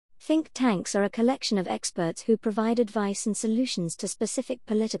Think tanks are a collection of experts who provide advice and solutions to specific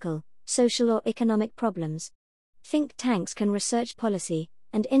political, social or economic problems. Think tanks can research policy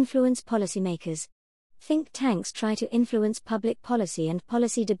and influence policymakers. Think tanks try to influence public policy and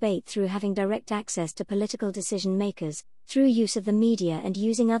policy debate through having direct access to political decision makers, through use of the media and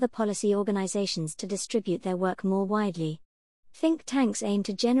using other policy organizations to distribute their work more widely. Think tanks aim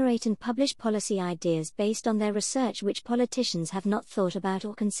to generate and publish policy ideas based on their research which politicians have not thought about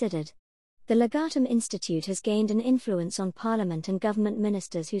or considered. The Legatum Institute has gained an influence on Parliament and government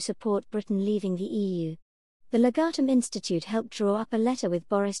ministers who support Britain leaving the EU. The Legatum Institute helped draw up a letter with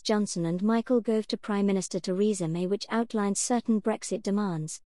Boris Johnson and Michael Gove to Prime Minister Theresa May which outlined certain Brexit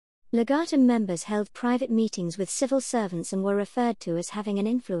demands. Legatum members held private meetings with civil servants and were referred to as having an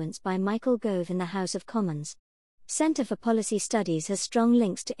influence by Michael Gove in the House of Commons. Centre for Policy Studies has strong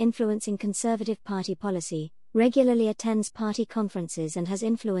links to influencing Conservative Party policy, regularly attends party conferences and has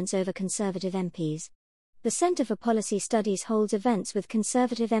influence over Conservative MPs. The Centre for Policy Studies holds events with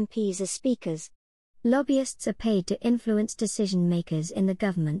Conservative MPs as speakers. Lobbyists are paid to influence decision makers in the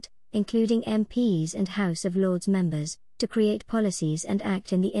government, including MPs and House of Lords members, to create policies and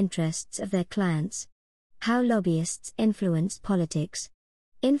act in the interests of their clients. How lobbyists influence politics.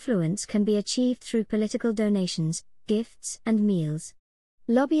 Influence can be achieved through political donations, gifts, and meals.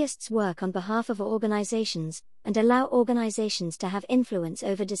 Lobbyists work on behalf of organizations, and allow organizations to have influence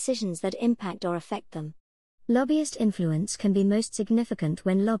over decisions that impact or affect them. Lobbyist influence can be most significant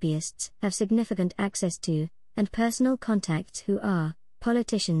when lobbyists have significant access to, and personal contacts who are,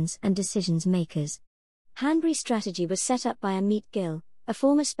 politicians and decisions makers. Hanbury Strategy was set up by Amit Gill, a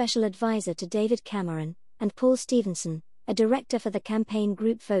former special advisor to David Cameron, and Paul Stevenson, a director for the campaign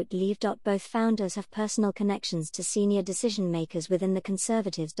group Vote Leave. Both founders have personal connections to senior decision makers within the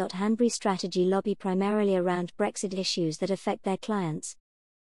Conservatives. Hanbury Strategy lobby primarily around Brexit issues that affect their clients.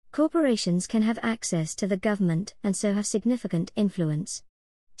 Corporations can have access to the government and so have significant influence.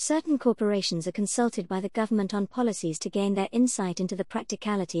 Certain corporations are consulted by the government on policies to gain their insight into the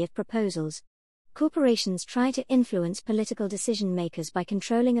practicality of proposals. Corporations try to influence political decision makers by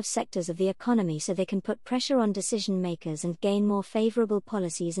controlling of sectors of the economy so they can put pressure on decision makers and gain more favorable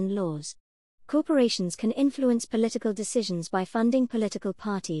policies and laws. Corporations can influence political decisions by funding political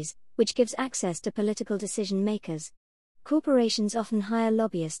parties, which gives access to political decision makers. Corporations often hire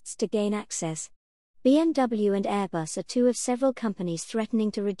lobbyists to gain access. BMW and Airbus are two of several companies threatening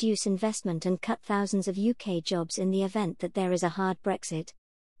to reduce investment and cut thousands of UK jobs in the event that there is a hard Brexit.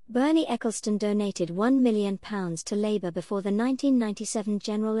 Bernie Ecclestone donated £1 million to Labour before the 1997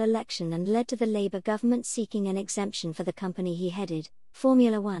 general election and led to the Labour government seeking an exemption for the company he headed,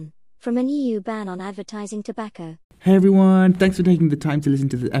 Formula One, from an EU ban on advertising tobacco. Hey everyone, thanks for taking the time to listen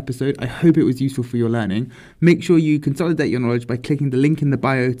to this episode. I hope it was useful for your learning. Make sure you consolidate your knowledge by clicking the link in the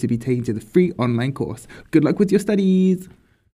bio to be taken to the free online course. Good luck with your studies!